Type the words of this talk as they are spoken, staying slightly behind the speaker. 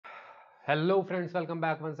Hello friends, welcome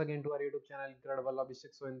back once again to our YouTube channel Incredible Upsc.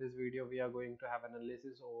 So in this video we are going to have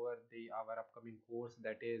analysis over the our upcoming course,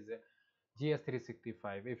 that is GS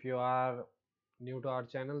 365. If you are new to our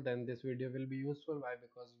channel, then this video will be useful. Why?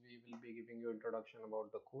 Because we will be giving you introduction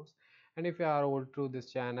about the course, and if you are old to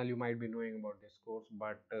this channel, you might be knowing about this course,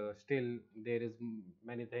 but still there is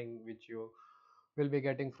many things which you will be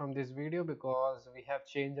getting from this video, because we have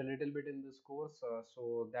changed a little bit in this course,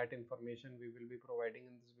 so that information we will be providing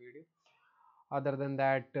in this video. Other than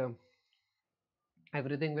that,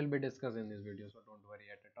 everything will be discussed in this video, so don't worry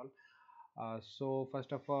at all. So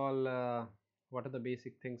first of all, what are the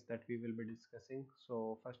basic things that we will be discussing?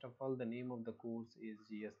 So first of all, the name of the course is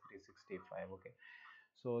GS 365. Okay,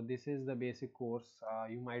 so this is the basic course.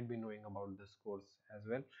 You might be knowing about this course as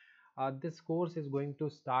well. This course is going to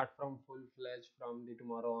start from full-fledged from the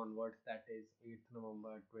tomorrow onwards, that is 8th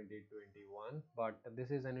November 2021. But this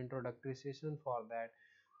is an introductory session. For that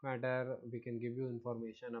matter, we can give you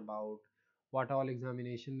information about what all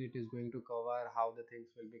examination it is going to cover, how the things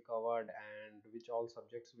will be covered, and which all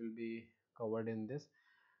subjects will be covered in this.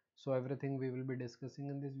 So everything we will be discussing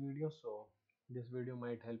in this video, so this video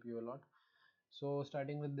might help you a lot. So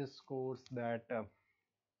starting with this course, that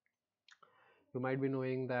you might be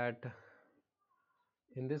knowing that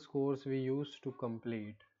in this course we used to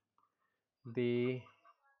the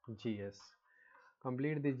gs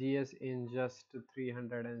complete the gs in just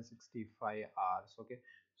 365 hours. Okay,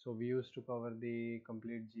 so we used to cover the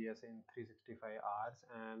complete gs in 365 hours,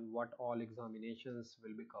 and what all examinations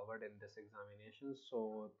will be covered in this examination.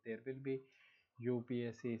 So there will be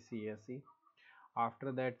upsc csc.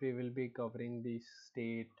 After that we will be covering the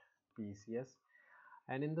state pcs,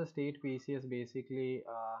 and in the state pcs basically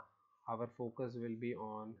our focus will be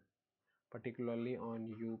on particularly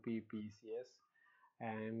on UPPCS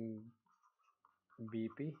and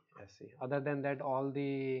BPSC. Other than that, all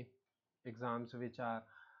the exams which are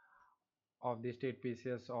of the state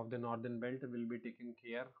PCS of the northern belt will be taken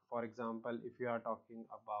care. For example, if you are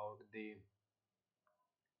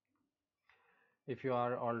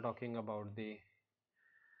all talking about the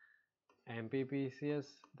MPPCS,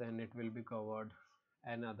 then it will be covered,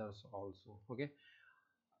 and others also. Okay,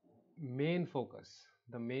 main focus,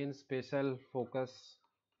 the main special focus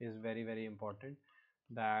is very important,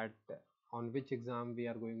 that on which exam we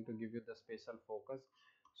are going to give you the special focus.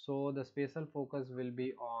 So the special focus will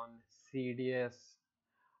be on CDS,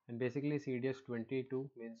 and basically CDS 22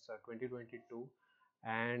 means 2022,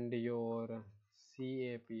 and your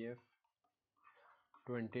CAPF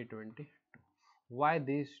 2020. Why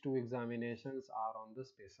these two examinations are on the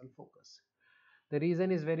special focus? The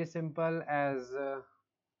reason is very simple, as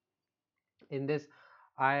in this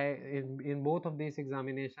in both of these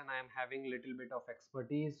examination I am having little bit of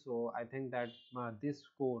expertise. So I think that this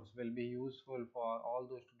course will be useful for all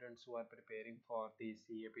those students who are preparing for the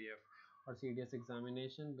CAPF or CDS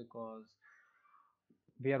examination, because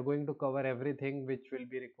we are going to cover everything which will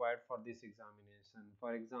be required for this examination.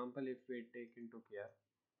 For example, if we take into care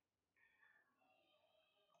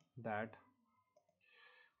that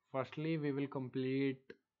firstly we will complete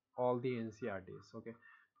all the NCRTs. Okay,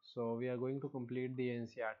 so we are going to complete the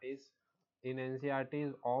NCRTs. In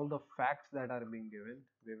NCRTs, all the facts that are being given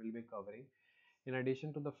we will be covering. In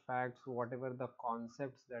addition to the facts, whatever the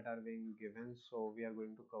concepts that are being given, so we are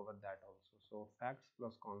going to cover that also. So facts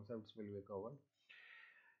plus concepts will be covered.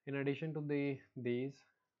 In addition to these,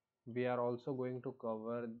 we are also going to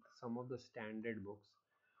cover some of the standard books,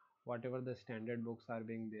 whatever the standard books are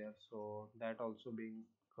being there, so that also being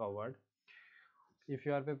covered. If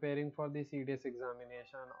you are preparing for the CDS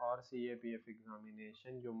examination or CAPF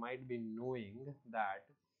examination, you might be knowing that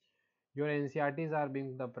your NCRTs are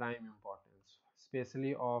being the prime importance,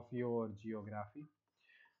 especially of your geography.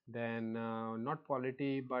 Then not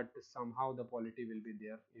polity, but somehow the polity will be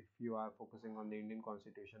there if you are focusing on the Indian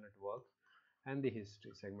Constitution at work, and the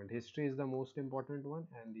history segment. History is the most important one,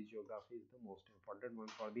 and the geography is the most important one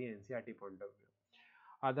for the NCRT point of view.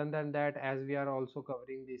 Other than that, as we are also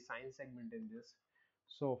covering the science segment in this,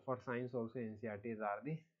 so for science also NCRTs are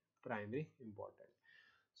the primary important.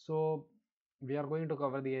 So we are going to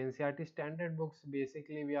cover the NCRT standard books.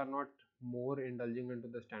 Basically we are not more indulging into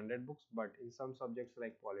the standard books, but in some subjects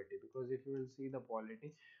like polity, because if you will see the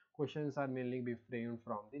polity questions are mainly be framed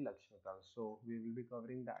from the Lakshmikant, so we will be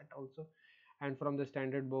covering that also. And from the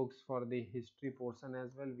standard books for the history portion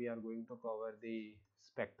as well, we are going to cover the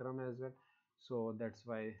spectrum as well. So that's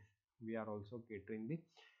why we are also catering the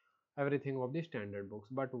everything of the standard books.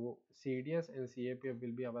 But CDS and CAPF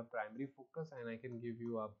will be our primary focus, and I can give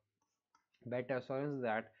you a better assurance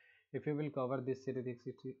that if you will cover this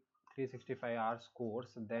 365 hours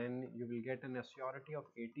course, then you will get an assurity of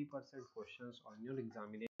 80% questions on your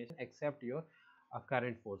examination except your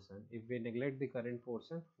current portion. If we neglect the current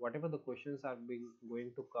portion, whatever the questions are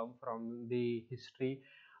going to come from the history,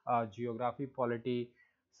 geography, polity,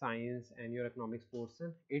 science and your economics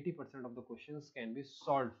portion, 80% of the questions can be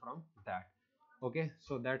solved from that. Okay,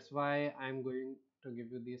 so that's why I'm going to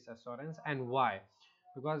give you this assurance. And why?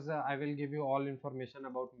 Because I will give you all information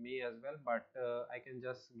about me as well, but I can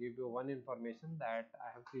just give you one information that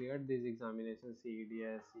I have cleared these examinations,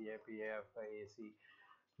 CEDS, CAPF, AC,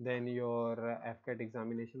 then your FCAT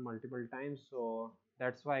examination multiple times. So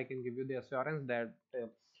that's why I can give you the assurance that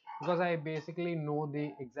because I basically know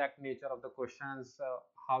the exact nature of the questions,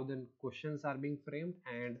 how the questions are being framed,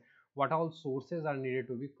 and what all sources are needed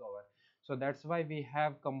to be covered. So that's why we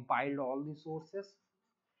have compiled all the sources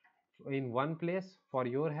in one place for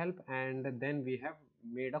your help, and then we have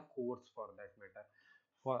made a course for that matter,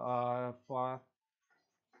 for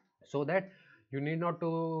so that you need not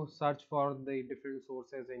to search for the different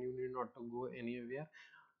sources and you need not to go anywhere,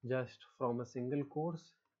 just from a single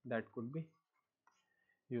course that could be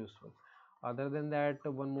useful. Other than that,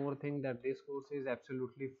 one more thing, that this course is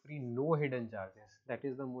absolutely free, no hidden charges. That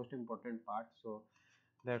is the most important part, so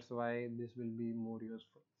that's why this will be more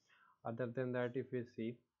useful. Other than that, if we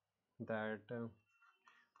see that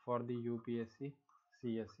for the UPSC,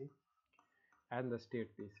 CSE and the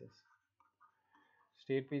state pieces,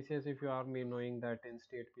 if you are me knowing that in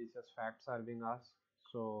state pieces facts are being asked,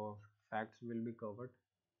 so facts will be covered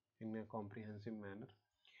in a comprehensive manner.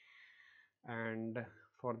 And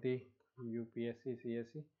for the UPSC,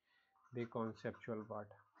 CSE, the conceptual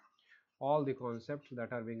part, all the concepts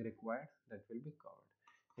that are being required, that will be covered.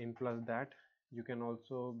 In plus that, you can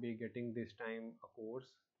also be getting this time a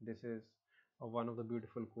course. This is one of the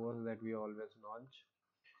beautiful course that we always launch.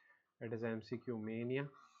 It is MCQ Mania.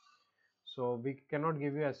 So we cannot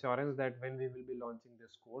give you assurance that when we will be launching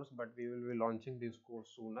this course, but we will be launching this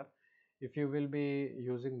course sooner. If you will be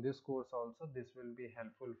using this course also, this will be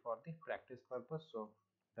helpful for the practice purpose, so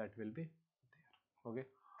that will be there. Okay,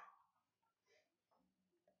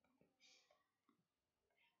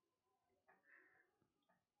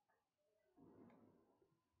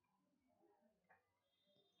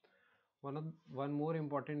 one more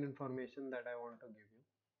important information that I want to give you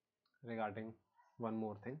regarding one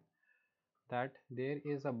more thing, that there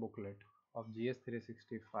is a booklet of GS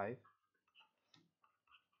 365.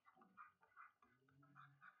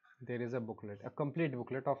 There is a booklet, a complete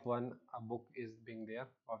booklet of a book is being there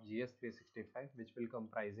of GS 365, which will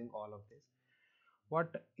comprising all of this.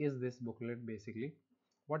 What is this booklet? Basically,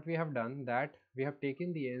 what we have done, that we have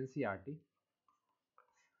taken the NCRT,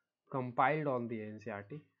 compiled on the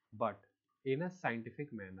NCRT, but in a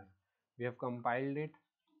scientific manner. We have compiled it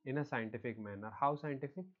in a scientific manner. How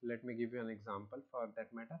scientific? Let me give you an example for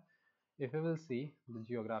that matter. If you will see, the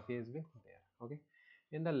geography is there. Okay,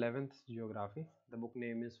 in the 11th geography, the book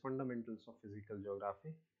name is Fundamentals of Physical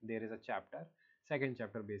Geography. There is a chapter, second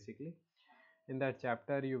chapter basically. In that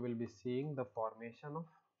chapter, you will be seeing the formation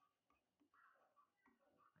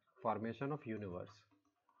of universe.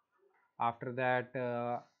 After that,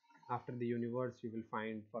 after the universe, you will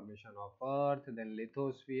find formation of earth, then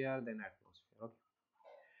lithosphere, then atmosphere. Okay,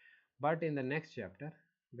 but in the next chapter,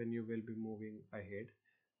 when you will be moving ahead,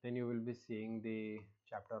 then you will be seeing the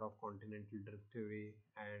chapter of continental drift theory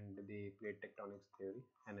and the plate tectonics theory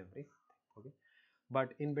and everything. Okay,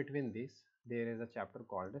 but in between this, there is a chapter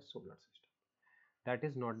called as solar system, that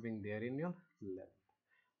is not being there in your 11th,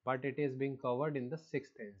 but it is being covered in the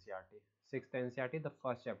 6th NCRT. 6th NCRT, the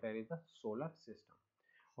first chapter is the solar system.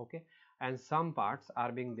 Okay, and some parts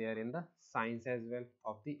are being there in the science as well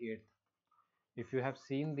of the 8th. If you have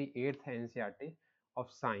seen the 8th NCRT of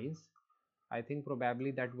science, I think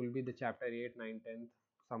probably that will be the chapter 8, 9, 10th,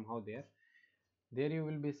 somehow there you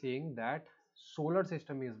will be seeing that solar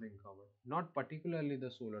system is being covered, not particularly the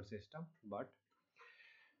solar system, but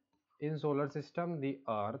in solar system, the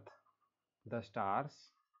earth, the stars,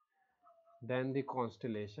 then the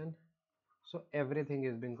constellation, so everything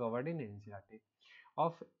is being covered in NCRT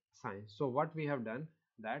of science. So what we have done,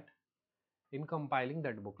 that in compiling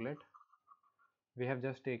that booklet, we have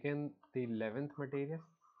just taken the 11th material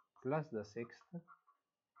plus the 6th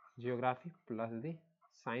geography plus the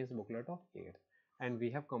science booklet of 8th, and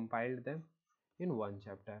we have compiled them in one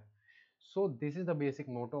chapter. So this is the basic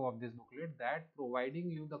motto of this booklet, that providing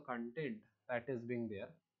you the content that is being there,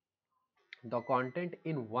 the content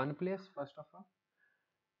in one place, first of all,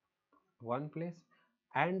 one place,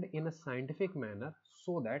 and in a scientific manner,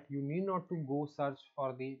 so that you need not to go search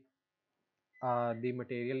for the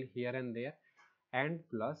material here and there. And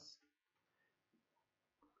plus,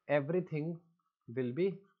 everything will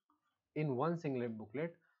be in one single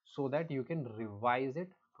booklet so that you can revise it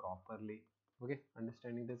properly. Okay,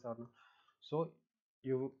 understanding this or not? So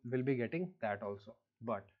you will be getting that also,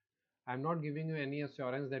 but I'm not giving you any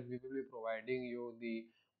assurance that we will be providing you the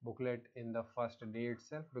booklet in the first day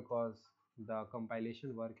itself, because the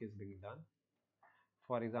compilation work is being done.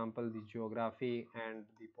 For example, the geography and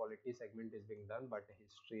the polity segment is being done, but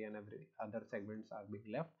history and every other segments are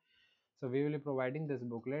being left. So we will be providing this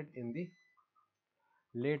booklet in the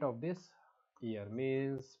late of this year,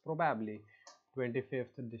 means probably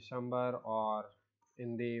 25th December or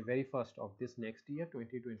in the very first of this next year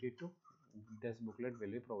 2022. This booklet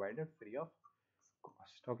will be provided free of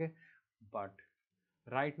cost. Okay, but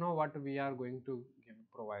right now what we are going to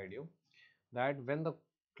provide you, that when the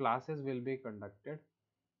classes will be conducted,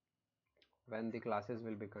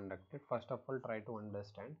 first of all try to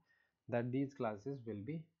understand that these classes will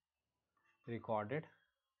be recorded.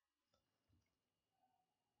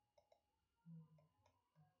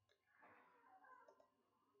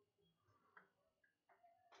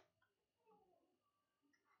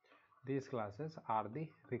 These classes are the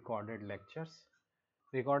recorded lectures.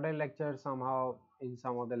 Recorded lecture, somehow in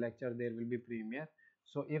some of the lecture there will be premiere.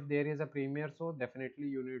 So if there is a premiere, so definitely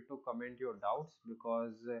you need to comment your doubts,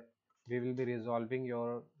 because we will be resolving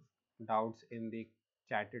your doubts in the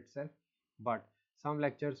chat itself. But some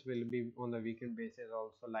lectures will be on the weekend basis,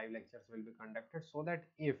 also live lectures will be conducted, so that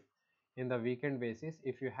if in the weekend basis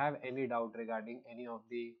if you have any doubt regarding any of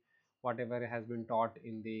the whatever has been taught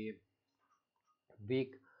in the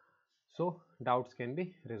week, so doubts can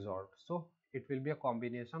be resolved. So it will be a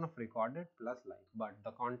combination of recorded plus live, but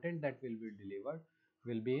the content that will be delivered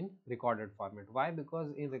will be in recorded format. Why?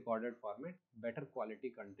 Because in recorded format better quality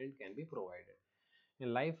content can be provided.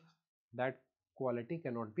 In live, that quality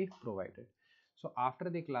cannot be provided. So after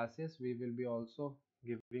the classes we will be also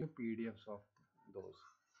giving PDFs of those.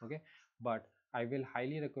 Okay, but I will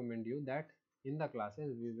highly recommend you that in the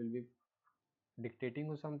classes we will be dictating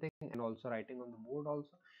you something and also writing on the board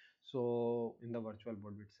also, so in the virtual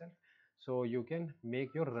board itself, so you can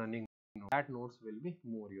make your running notes. That notes will be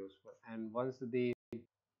more useful, and once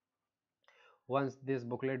this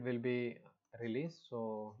booklet will be released,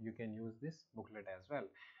 so you can use this booklet as well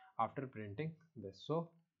after printing this. So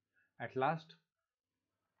at last,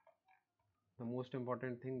 the most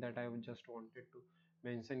important thing that I just wanted to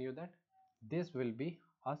mention you, that this will be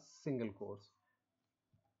a single course.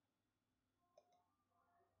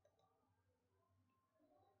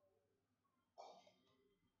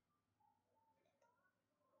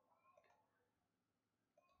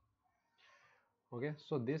 Okay,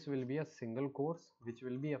 so this will be a single course which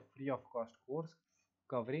will be a free of cost course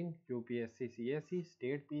covering UPSC CSE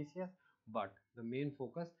state PCS, but the main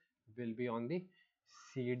focus will be on the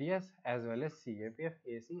CDS as well as CAPF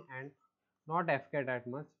AC, and not FCAT that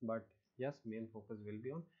much, but yes, main focus will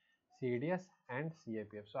be on CDS and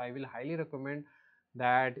CAPF. So I will highly recommend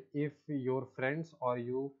that if your friends or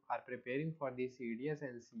you are preparing for the CDS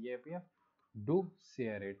and CAPF, do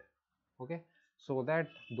share it. Okay, so that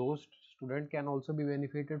those student can also be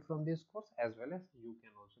benefited from this course, as well as you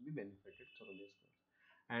can also be benefited through this course.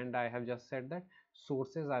 And I have just said that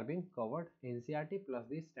sources are being covered, NCERT plus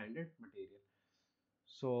the standard material.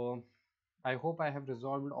 So I hope I have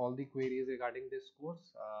resolved all the queries regarding this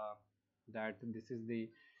course, that this is the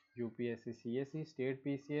UPSC CSE state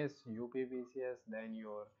PCS, UPPCS, then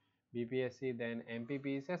your BPSC, then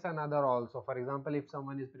MPPCS, and other also. For example, if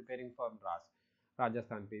someone is preparing for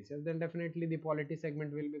Rajasthan PCS, then definitely the polity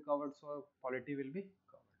segment will be covered, so polity will be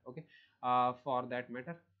covered. Okay, for that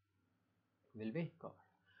matter will be covered.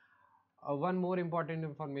 One more important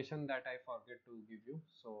information that I forget to give you,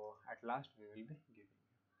 so at last we will be giving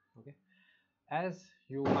you. Okay, as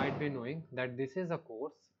you might be knowing that this is a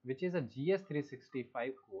course which is a GS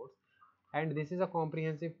 365 course, and this is a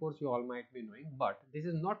comprehensive course, you all might be knowing, but this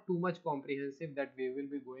is not too much comprehensive that we will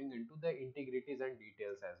be going into the integrities and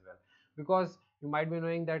details as well, because you might be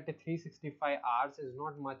knowing that 365 hours is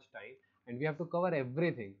not much time and we have to cover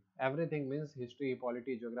everything. Everything means history,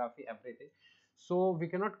 polity, geography, everything. So we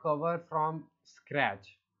cannot cover from scratch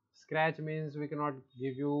means we cannot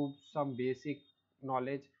give you some basic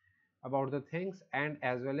knowledge about the things and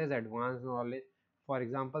as well as advanced knowledge, for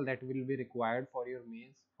example, that will be required for your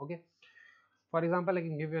mains. Okay, for example, I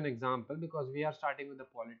can give you an example, because we are starting with the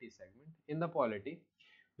polity segment. In the polity,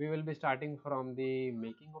 we will be starting from the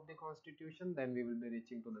making of the constitution, then we will be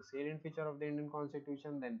reaching to the salient feature of the Indian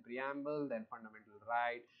constitution, then preamble, then fundamental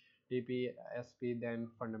right, DPSP, then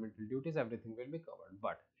fundamental duties, everything will be covered.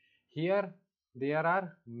 But here there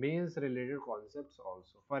are mains related concepts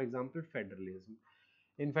also. For example, federalism.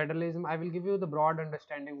 In federalism, I will give you the broad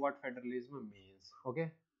understanding what federalism means,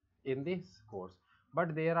 okay, in this course.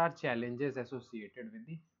 But there are challenges associated with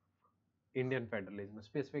the Indian federalism,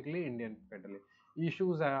 specifically Indian federalism.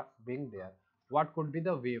 Issues are being there. What could be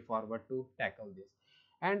the way forward to tackle this,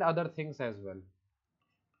 and other things as well.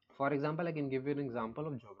 For example, I can give you an example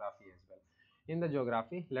of geography as well. In the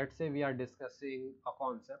geography, let's say we are discussing a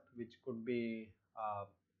concept which could be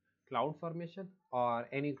cloud formation or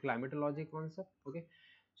any climatology concept. Okay,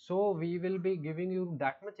 so we will be giving you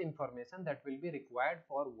that much information that will be required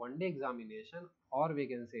for one day examination, or we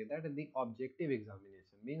can say that the objective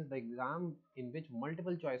examination means the exam in which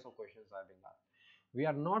multiple choice of questions are being asked. We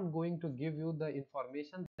are not going to give you the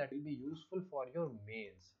information that will be useful for your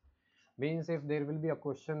mains. Means if there will be a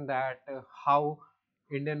question that how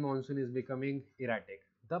Indian monsoon is becoming erratic,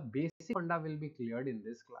 the basic funda will be cleared in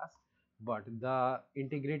this class, but the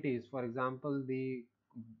integrities, for example, the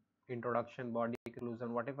introduction, body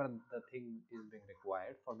conclusion, whatever the thing is being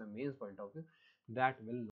required for the mains point of view, that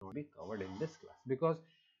will not be covered in this class, because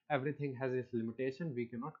everything has its limitation. We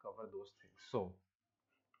cannot cover those things. So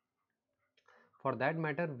for that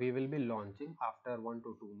matter, we will be launching after 1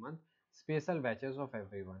 to 2 months special batches of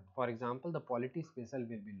everyone. For example, the polity special will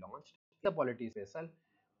be launched. The polity special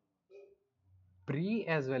pre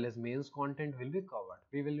as well as mains content will be covered.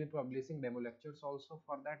 We will be publishing demo lectures also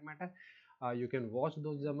for that matter. You can watch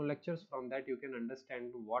those demo lectures. From that you can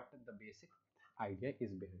understand what the basic idea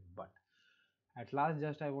is behind. But at last,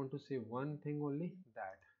 just I want to say one thing only,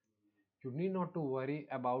 that you need not to worry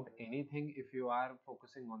about anything if you are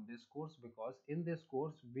focusing on this course, because in this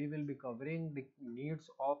course we will be covering the needs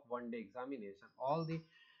of one day examination, all the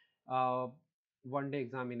uh, one day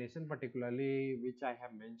examination particularly which I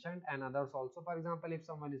have mentioned, and others also. For example, if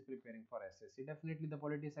someone is preparing for SSC, definitely the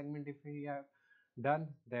polity segment if we have done,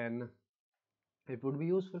 then it would be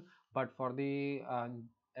useful. But for the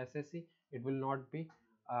SSC, it will not be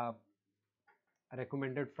uh,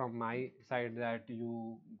 recommended from my side that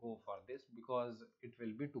you go for this, because it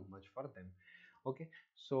will be too much for them. Okay,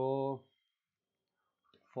 so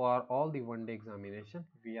for all the one day examination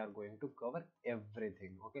we are going to cover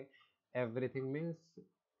everything. Okay, everything means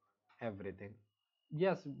everything.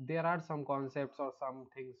 Yes, there are some concepts or some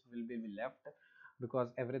things will be left, because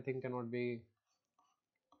everything cannot be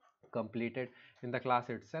completed in the class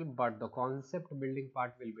itself, but the concept building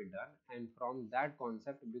part will be done. And from that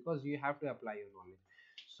concept, because you have to apply your knowledge,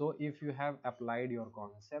 so if you have applied your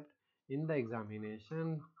concept in the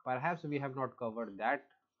examination, perhaps we have not covered that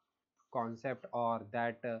concept or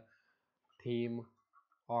that theme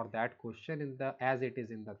or that question in the as it is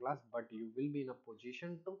in the class, but you will be in a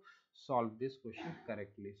position to solve this question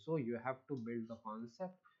correctly. So you have to build the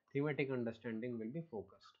concept. Thematic understanding will be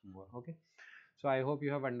focused more. Okay, so I hope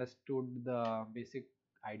you have understood the basic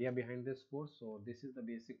idea behind this course. So this is the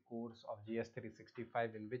basic course of GS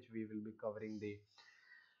 365, in which we will be covering the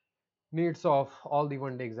needs of all the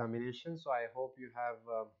one day examinations. So I hope you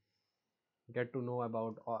have get to know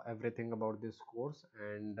about everything about this course,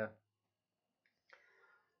 and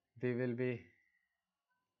we will be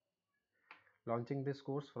launching this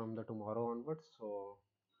course from the tomorrow onwards, so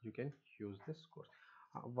you can use this course.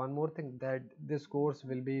 One more thing, that this course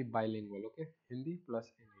will be bilingual. Okay, Hindi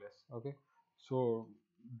plus English. Okay, so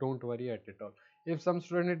don't worry at it all. If some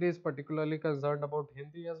student is particularly concerned about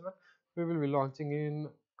Hindi as well, we will be launching in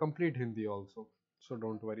complete Hindi also, so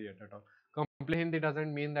don't worry at it all. Complete Hindi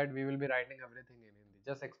doesn't mean that we will be writing everything in Hindi.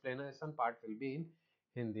 Just explanation part will be in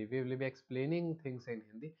Hindi. We will be explaining things in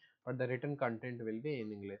Hindi, but the written content will be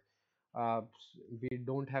in English. uh, we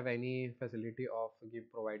don't have any facility of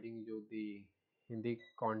providing you the Hindi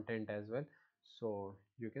content as well, so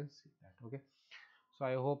you can see that. Okay, so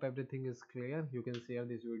I hope everything is clear. You can share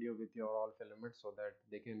this video with your all filaments so that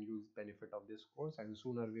they can use benefit of this course, and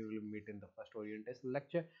sooner we will meet in the first orientation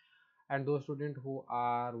lecture. And those students who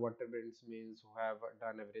are water bends means who have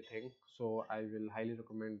done everything, so I will highly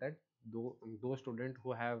recommend that those students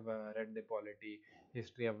who have read the polity,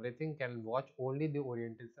 history, everything, can watch only the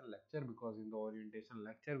orientation lecture, because in the orientation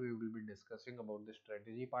lecture we will be discussing about the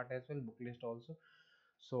strategy part as well, book list also.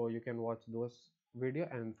 So you can watch those video,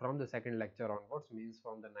 and from the second lecture onwards, means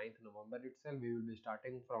from the 9th November itself, we will be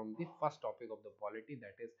starting from the first topic of the polity,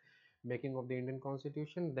 that is making of the Indian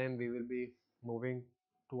Constitution. Then we will be moving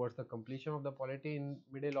towards the completion of the polity. In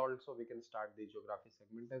middle also we can start the geography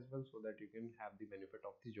segment as well, so that you can have the benefit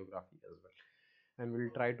of the geography as well. And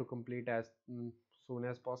we'll try to complete as soon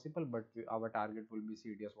as possible, but our target will be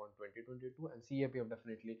CDS 1 2022, and CAPF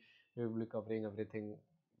definitely we will be covering everything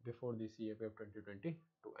before the CAPF 2022,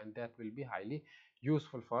 and that will be highly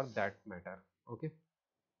useful for that matter. Okay,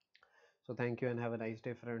 so thank you and have a nice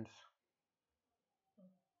day, friends.